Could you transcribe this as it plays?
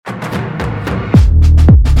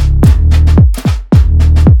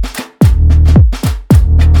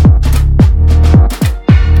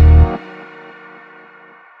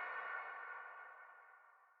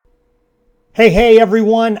Hey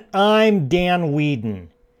everyone, I'm Dan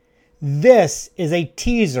Whedon. This is a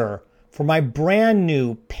teaser for my brand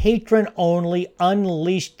new patron-only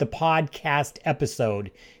Unleashed the Podcast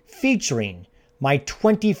episode featuring my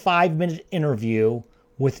 25-minute interview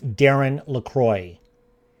with Darren LaCroix.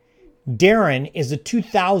 Darren is a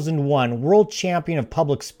 2001 world champion of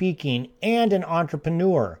public speaking and an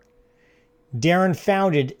entrepreneur. Darren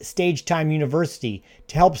founded Stage Time University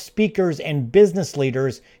to help speakers and business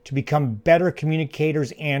leaders to become better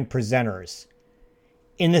communicators and presenters.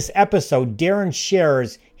 In this episode, Darren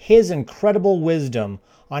shares his incredible wisdom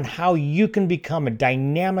on how you can become a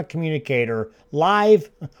dynamic communicator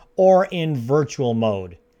live or in virtual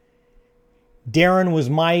mode. Darren was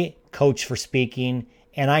my coach for speaking,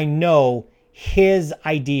 and I know his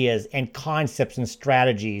ideas and concepts and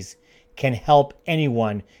strategies can help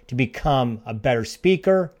anyone to become a better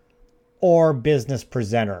speaker or business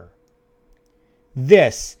presenter.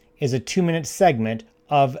 This is a 2-minute segment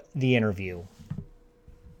of the interview.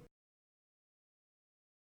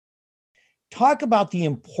 Talk about the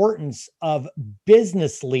importance of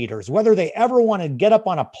business leaders, whether they ever want to get up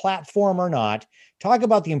on a platform or not. Talk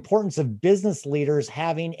about the importance of business leaders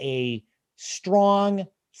having a strong,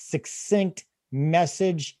 succinct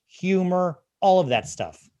message, humor, all of that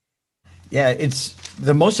stuff. Yeah, it's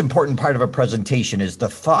the most important part of a presentation is the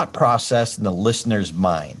thought process in the listener's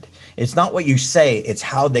mind. It's not what you say, it's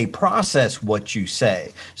how they process what you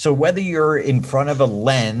say. So whether you're in front of a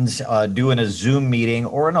lens, doing a Zoom meeting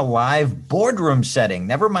or in a live boardroom setting,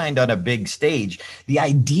 never mind on a big stage, the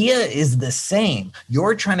idea is the same.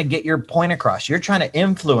 You're trying to get your point across. You're trying to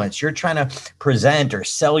influence. You're trying to present or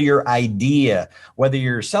sell your idea. Whether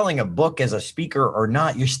you're selling a book as a speaker or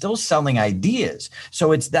not, you're still selling ideas.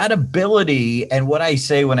 So it's that ability. And what I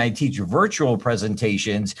say when I teach virtual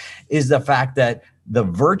presentations is the fact that the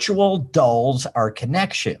virtual dulls our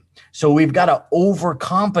connection. So we've got to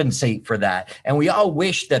overcompensate for that. And we all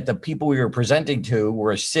wish that the people we were presenting to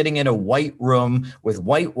were sitting in a white room with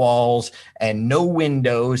white walls and no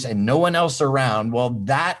windows and no one else around. Well,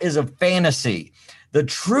 that is a fantasy. The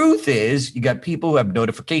truth is, you got people who have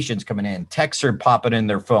notifications coming in, texts are popping in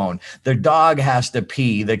their phone, their dog has to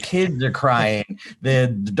pee, the kids are crying, the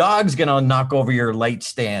dog's going to knock over your light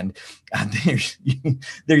stand.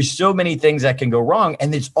 There's so many things that can go wrong,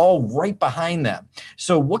 and it's all right behind them.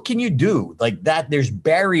 So what can you do? Like that, there's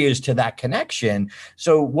barriers to that connection.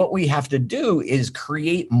 So what we have to do is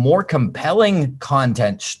create more compelling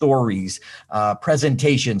content, stories,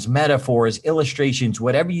 presentations, metaphors, illustrations,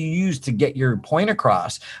 whatever you use to get your point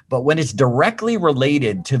across. But when it's directly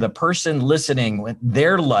related to the person listening with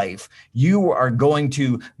their life, you are going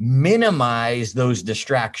to minimize those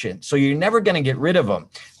distractions. So you're never going to get rid of them.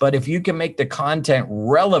 But if you can make the content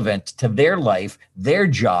relevant to their life, their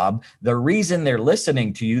job, the reason they're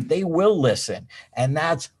listening to you, they will listen. And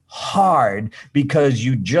that's hard because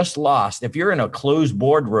you just lost. If you're in a closed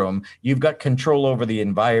boardroom, you've got control over the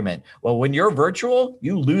environment. Well, when you're virtual,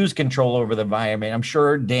 you lose control over the environment. I'm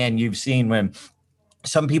sure, Dan, you've seen when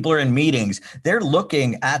some people are in meetings, they're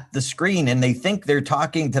looking at the screen and they think they're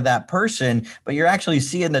talking to that person, but you're actually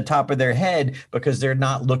seeing the top of their head because they're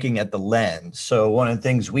not looking at the lens. So one of the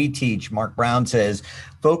things we teach, Mark Brown says,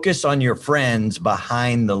 focus on your friends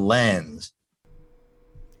behind the lens.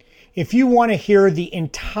 If you want to hear the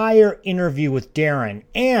entire interview with Darren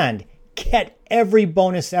and get every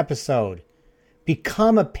bonus episode,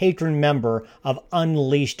 become a patron member of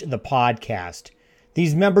Unleashed the Podcast.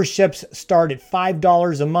 These memberships start at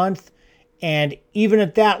 $5 a month, and even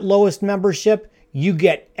at that lowest membership, you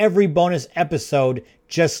get every bonus episode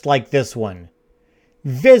just like this one.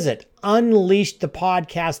 Visit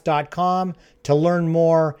unleashthepodcast.com to learn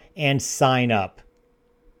more and sign up.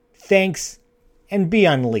 Thanks, and be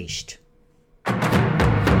unleashed.